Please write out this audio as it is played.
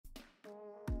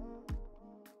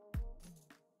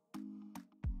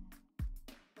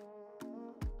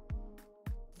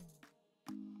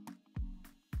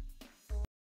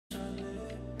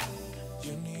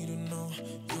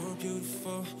you're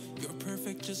beautiful, you're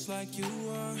perfect just like you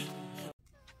are.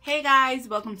 Hey guys,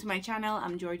 welcome to my channel.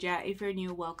 I'm Georgia. If you're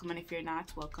new, welcome, and if you're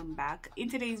not, welcome back. In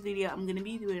today's video, I'm going to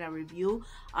be doing a review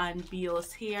on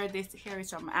Beeos hair. This hair is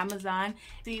from Amazon.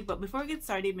 But before we get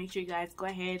started, make sure you guys go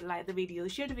ahead, like the video,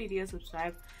 share the video,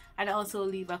 subscribe, and also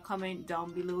leave a comment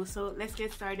down below. So let's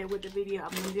get started with the video.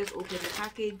 I'm going to just open the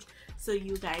package so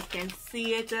you guys can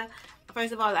see it.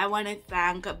 First of all, I want to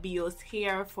thank Beeos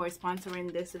Hair for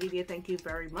sponsoring this video. Thank you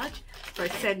very much for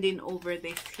sending over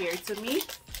this hair to me.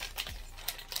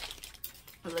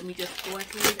 So let me just go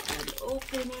ahead and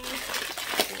open it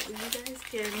so you guys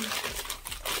can.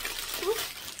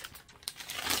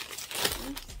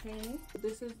 Okay,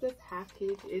 this is the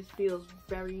package. It feels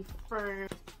very firm.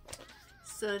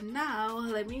 So now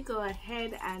let me go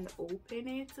ahead and open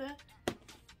it.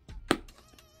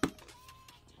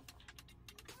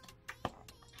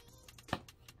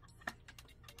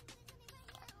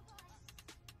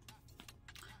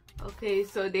 Okay,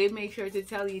 so they make sure to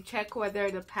tell you, check whether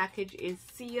the package is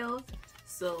sealed.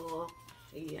 So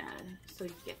yeah, so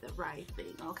you get the right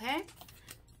thing. Okay,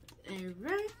 all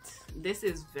right, this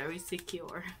is very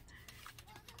secure.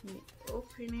 Let me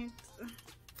open it.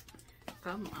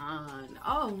 Come on.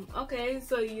 Oh, okay,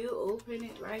 so you open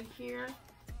it right here.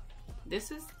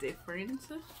 This is different.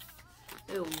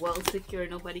 It's well secure,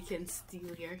 nobody can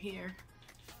steal your hair.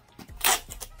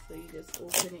 So you just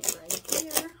open it right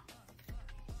here.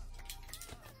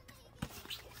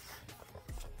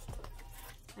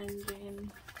 And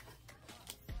then,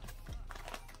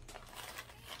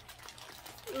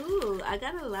 ooh, I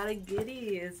got a lot of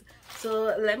goodies.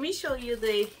 So let me show you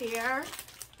the hair.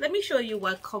 Let me show you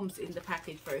what comes in the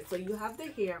package first. So you have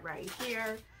the hair right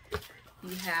here.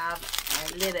 You have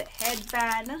a little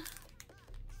headband.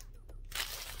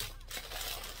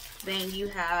 Then you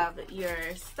have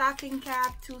your stocking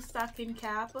cap, 2 stocking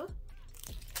cap.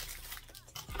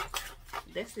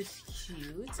 This is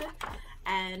cute.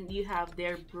 And you have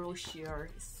their brochure,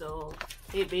 so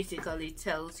it basically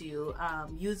tells you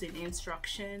using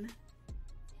instruction,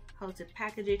 how to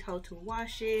package it, how to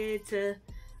wash it,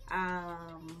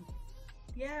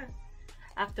 yeah,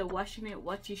 after washing it,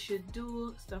 what you should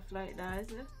do, stuff like that.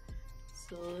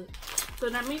 So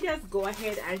let me just go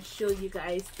ahead and show you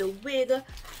guys the wig.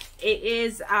 It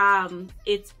is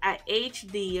it's a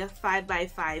HD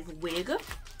 5x5 wig,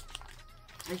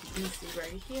 as you can see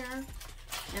right here.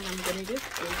 And I'm gonna just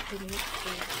open it.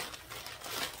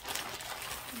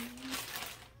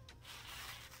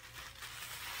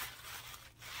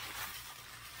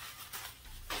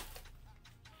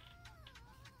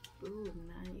 Ooh,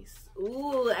 nice.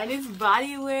 Ooh, and it's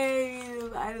body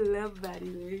wave. I love body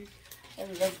wave. I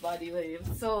love body wave.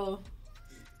 So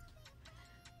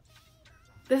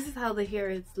this is how the hair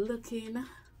is looking.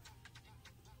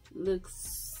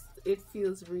 It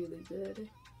feels really good.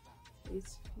 It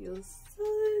feels so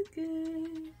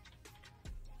good.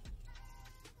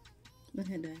 Look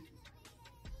at that.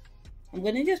 I'm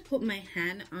gonna just put my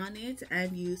hand on it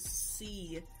and you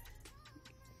see.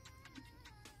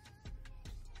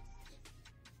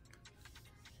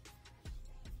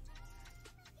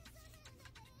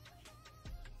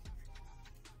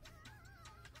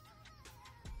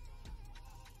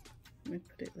 Let me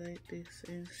put it like this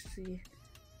and see.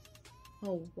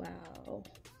 Oh wow.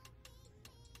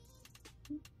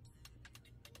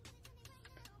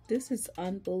 This is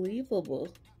unbelievable.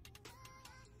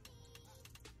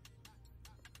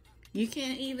 You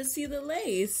can't even see the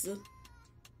lace.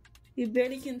 You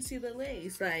barely can see the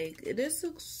lace. Like, this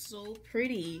looks so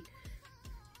pretty.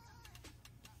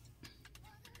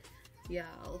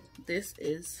 Y'all, this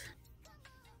is...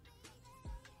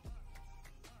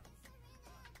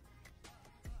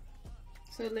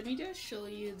 So let me just show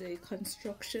you the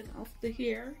construction of the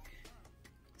hair.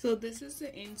 So this is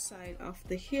the inside of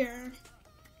the hair.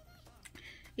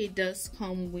 It does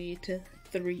come with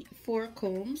 4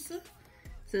 combs.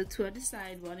 So 2 at the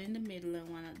side, 1 in the middle, and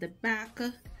 1 at the back.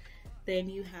 Then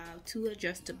you have 2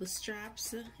 adjustable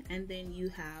straps, and then you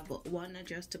have 1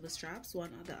 adjustable straps,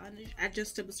 1 other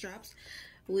adjustable straps,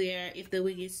 where if the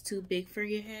wig is too big for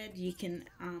your head, you can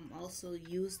also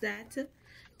use that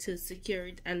to secure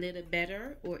it a little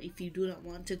better, or if you do not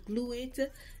want to glue it,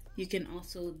 you can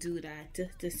also do that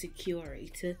to secure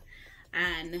it.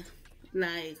 And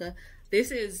like, this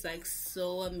is like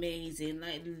so amazing.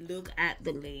 Like, look at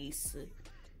the lace.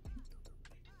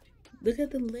 Look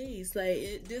at the lace.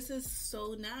 Like, this is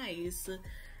so nice.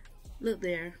 Look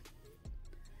there.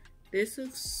 This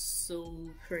looks so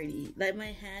pretty. Like,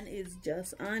 my hand is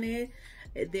just on it.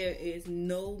 There is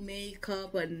no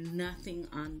makeup or nothing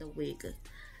on the wig,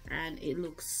 and it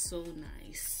looks so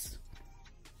nice.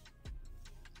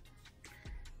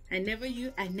 I never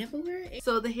wear it.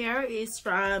 So the hair is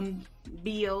from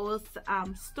Beeos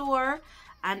store,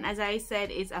 and as I said,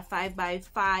 it's a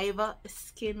 5x5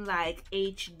 skin like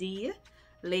HD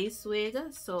lace wig.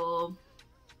 So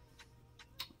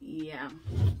yeah,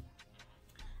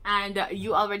 and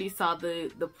you already saw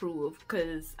the proof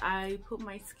because I put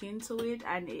my skin to it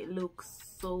and it looks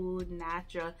so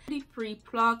natural.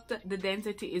 Pre-plucked, the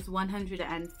density is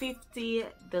 150.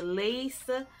 The lace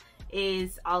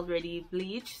is already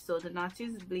bleached, so the knot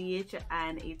is bleached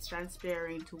and it's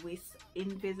transparent with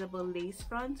invisible lace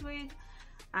front wig.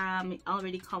 It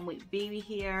already come with baby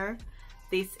hair.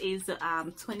 This is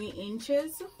 20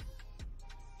 inches.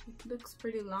 It looks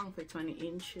pretty long for 20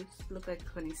 inches. Look like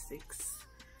 26.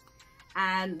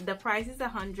 And the price is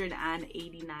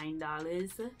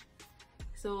 $189,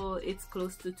 so it's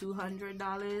close to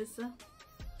 $200.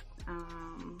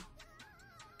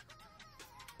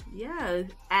 Yeah,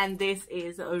 and this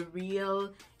is a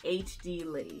real HD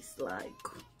lace. Like,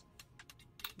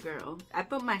 girl, I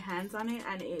put my hands on it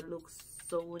and it looks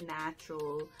so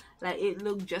natural. Like, it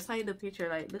looked just like the picture.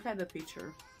 Like, look at the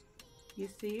picture. You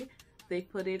see, they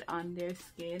put it on their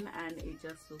skin and it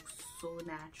just looks so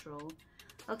natural.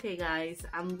 Okay guys,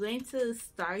 I'm going to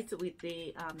start with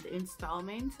the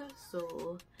installment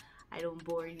so I don't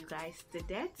bore you guys to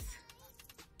death.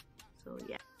 So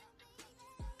yeah.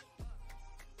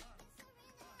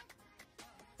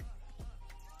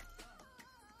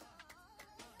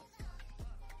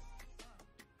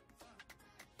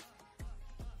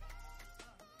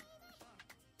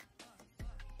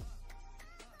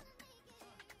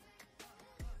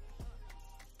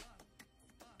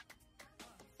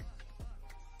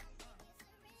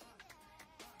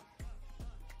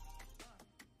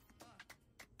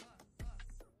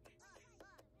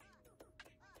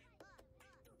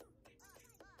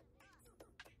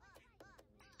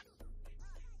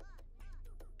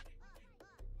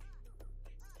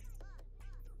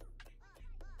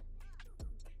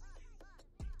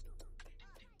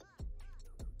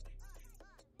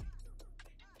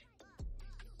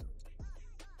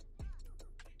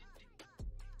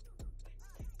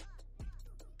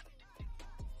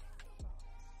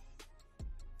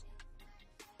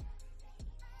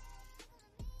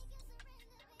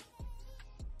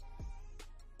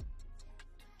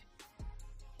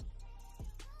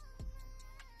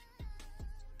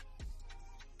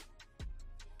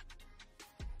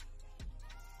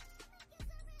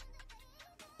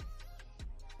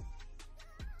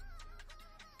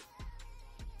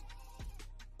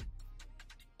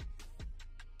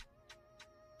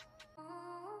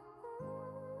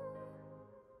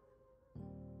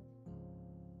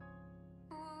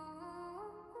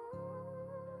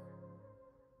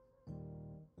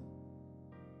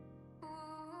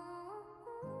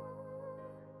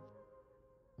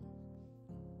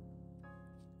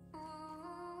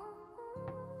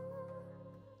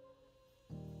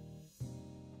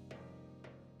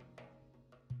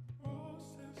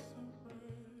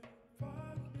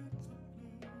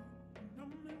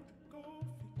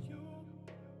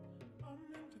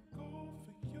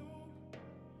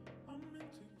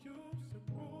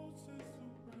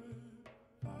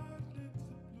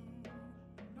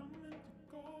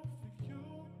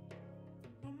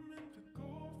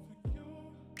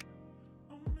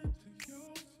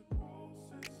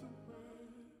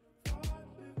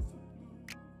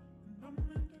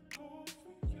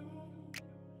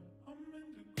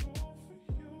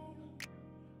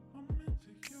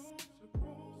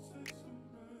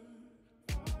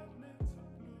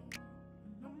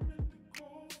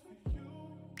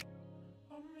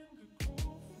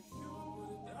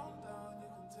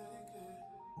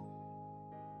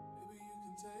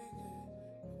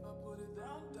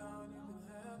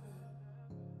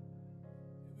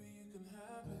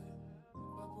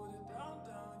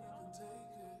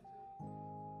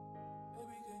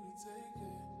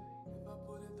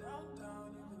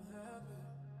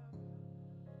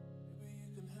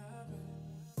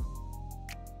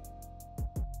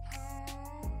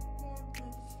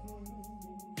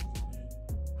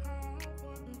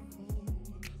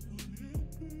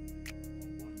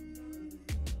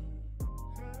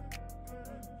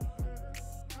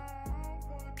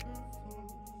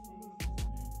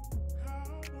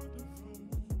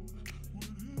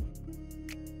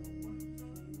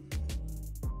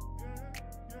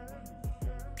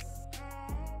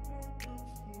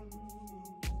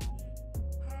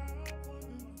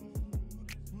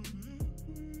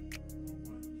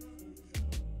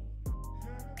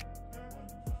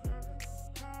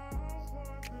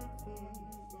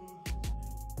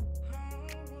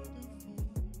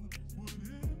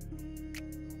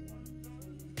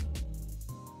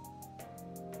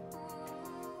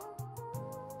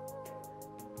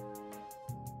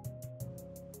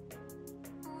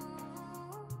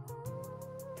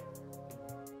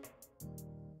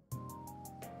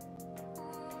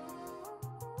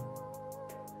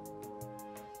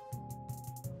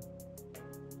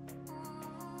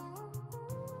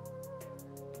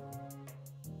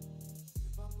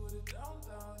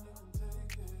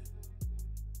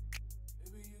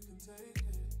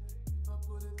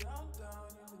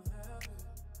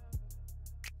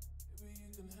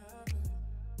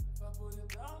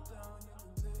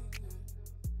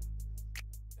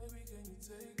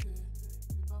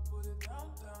 put it down,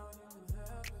 down, you can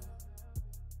have it.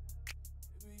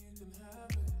 Baby, you can have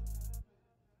it.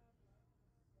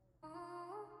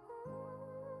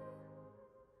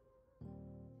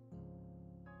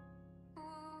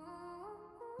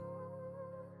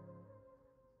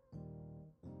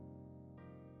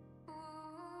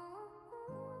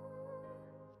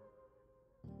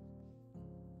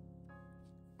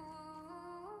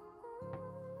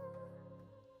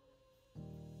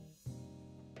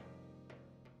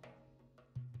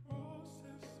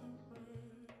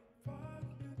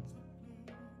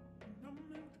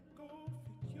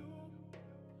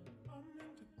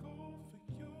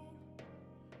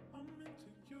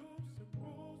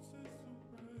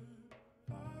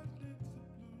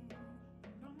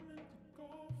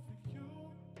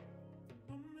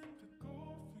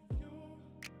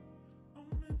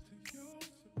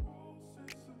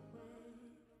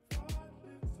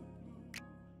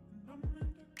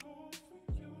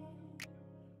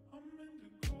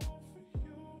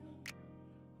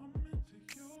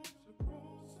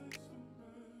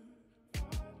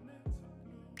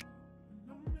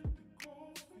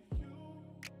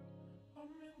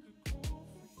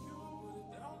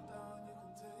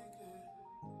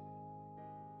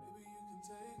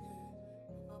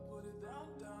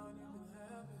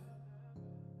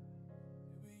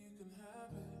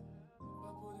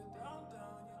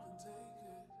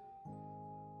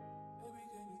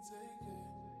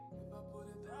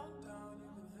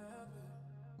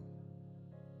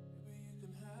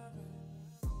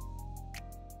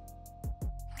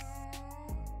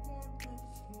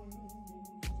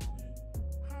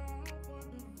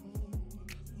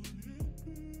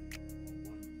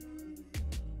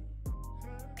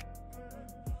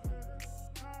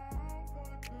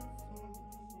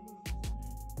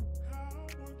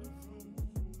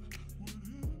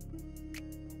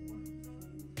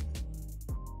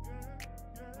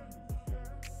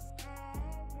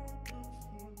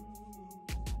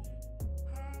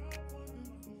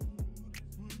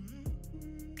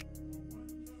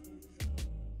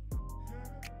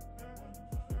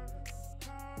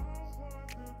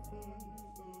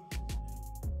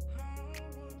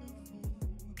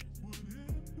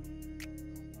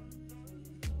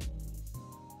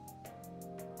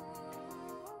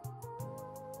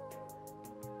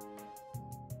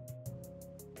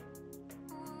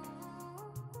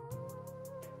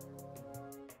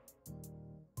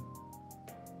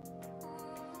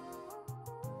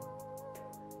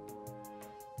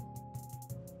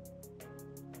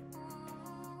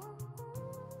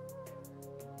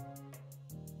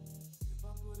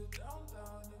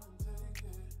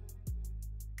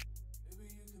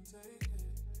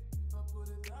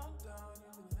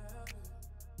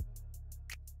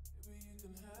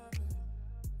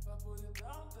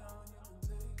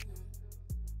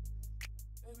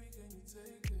 Baby, can you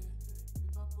take it?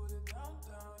 If I put it down,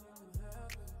 down,